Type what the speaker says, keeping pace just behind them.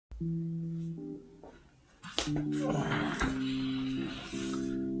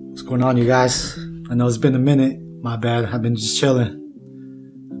What's going on, you guys? I know it's been a minute. My bad. I've been just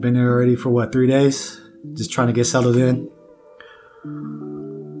chilling. I've been here already for what, 3 days? Just trying to get settled in.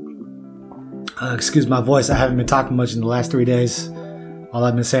 Excuse my voice. I haven't been talking much in the last 3 days. All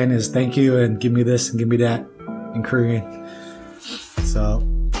I've been saying is thank you and give me this and give me that in Korean. So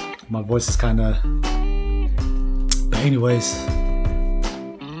my voice is kind of... But anyways,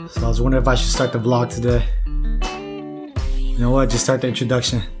 so I was wondering if I should start the vlog today. You know what? Just start the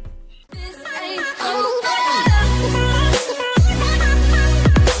introduction.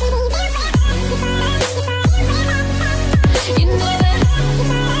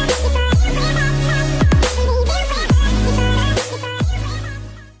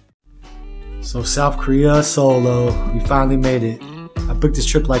 So South Korea, solo. We finally made it. I booked this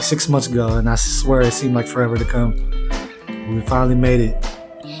trip like 6 months ago, and I swear it seemed like forever to come. We finally made it.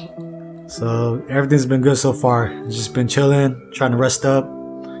 So everything's been good so far. It's just been chilling, trying to rest up,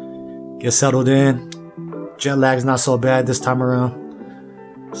 get settled in. Jet lag's not so bad this time around.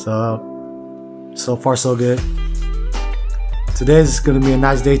 So far so good. Today's gonna be a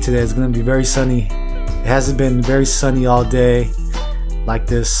nice day today. It's gonna be very sunny. It hasn't been very sunny all day like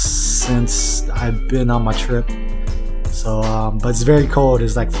this since I've been on my trip. So but it's very cold.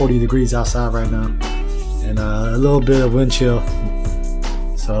 It's like 40 degrees outside right now, and a little bit of wind chill.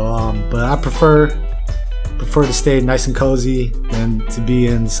 So but I prefer to stay nice and cozy than to be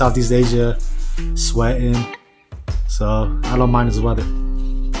in Southeast Asia sweating. So I don't mind this weather.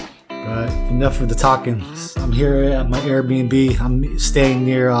 But enough of the talking. I'm here at my Airbnb. I'm staying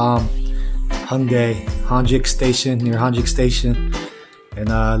near Hanjik Station. And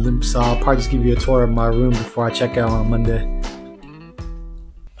so I'll probably just give you a tour of my room before I check out on Monday.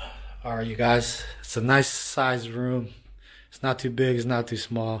 Alright, you guys, it's a nice sized room. It's not too big, it's not too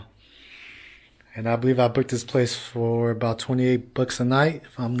small. And I believe I booked this place for about 28 bucks a night,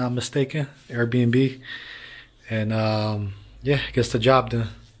 if I'm not mistaken, Airbnb. And yeah, it gets the job done.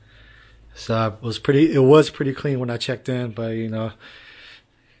 So it was pretty clean when I checked in, but you know,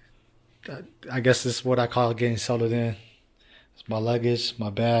 I guess this is what I call getting settled in. My luggage, my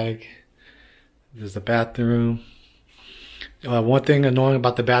bag. There's the bathroom. One thing annoying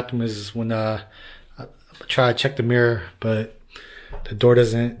about the bathroom is when I try to check the mirror, but the door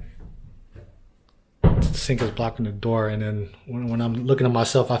doesn't. The sink is blocking the door, and then when I'm looking at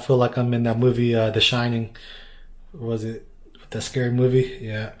myself, I feel like I'm in that movie, The Shining. Was it that scary movie?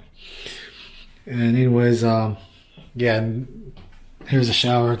 Yeah. And anyways, yeah. And here's a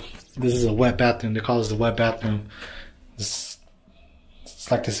shower. This is a wet bathroom. They call this the wet bathroom. It's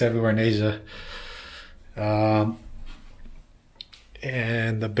like this everywhere in Asia. And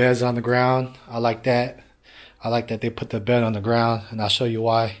the bed's on the ground. I like that. I like that they put the bed on the ground, and I'll show you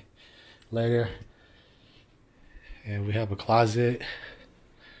why later. And we have a closet.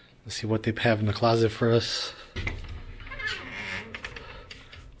 Let's see what they have in the closet for us.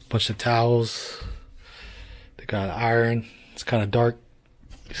 Bunch of towels. They got iron. It's kind of dark.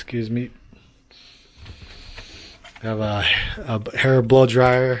 Excuse me. We have a hair blow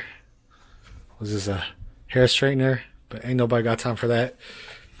dryer. Was this a hair straightener? But ain't nobody got time for that.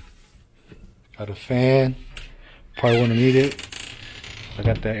 Got a fan. Probably wouldn't need it. I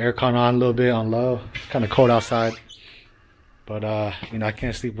got the aircon on a little bit on low. It's kind of cold outside. But you know, I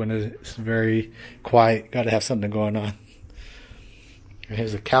can't sleep when it's very quiet. Got to have something going on. And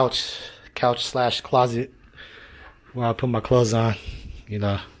here's a couch slash closet where I put my clothes on. You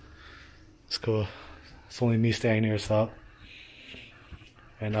know, it's cool. It's only me staying here, so.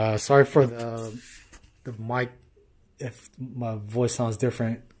 And sorry for the mic if my voice sounds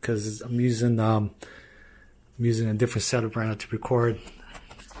different, because I'm using a different setup right now to record.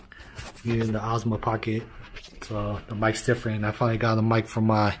 I'm using the Osmo Pocket, so the mic's different. I finally got the mic from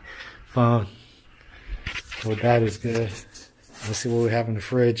my phone, so that is good. Let's see what we have in the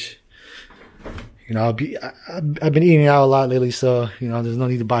fridge. You know, I've been eating out a lot lately, so you know, there's no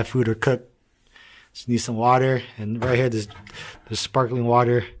need to buy food or cook. Just need some water, and right here there's sparkling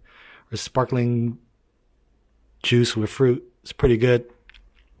water or sparkling juice with fruit. It's pretty good.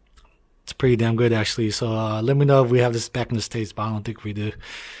 It's pretty damn good actually. So let me know if we have this back in the States, but I don't think we do.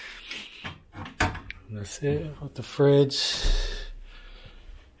 And that's it with the fridge.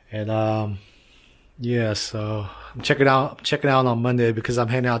 And yeah, so I'm checking out on Monday because I'm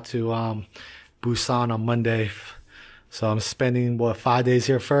heading out to Busan on Monday. So I'm spending, 5 days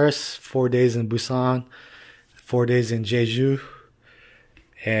here first, 4 days in Busan, 4 days in Jeju,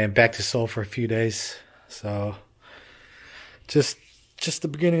 and back to Seoul for a few days. So just the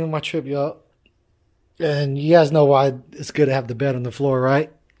beginning of my trip, y'all. And you guys know why it's good to have the bed on the floor,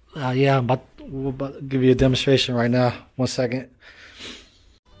 right? Yeah, we're about to give you a demonstration right now. 1 second.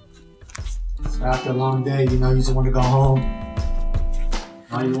 So after a long day, you know, you just want to go home.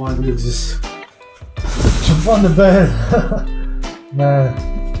 All you want to do is just jump on the bed. Man,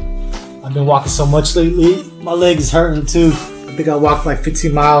 I've been walking so much lately. My leg is hurting too. I think I walked like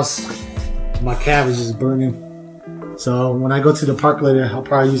 15 miles. My calf is just burning. So when I go to the park later, I'll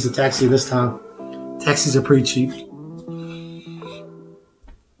probably use a taxi this time. Taxis are pretty cheap.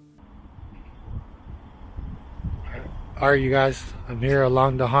 Alright, you guys, I'm here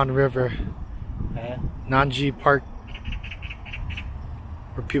along the Han River at Nanji Park,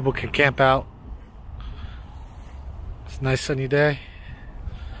 where people can camp out. It's a nice sunny day.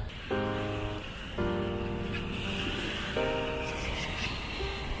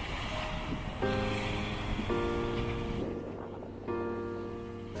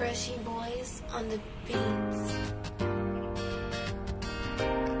 Freshy boys on the beats.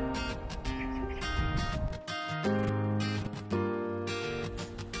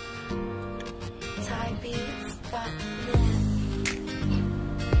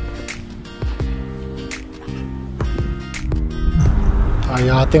 Alright,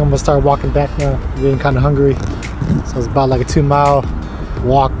 y'all, I think I'm gonna start walking back now. I'm getting kind of hungry. So it's about like a 2-mile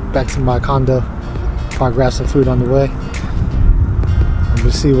walk back to my condo. Probably grab some food on the way. And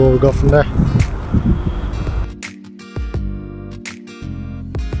we'll see where we go from there.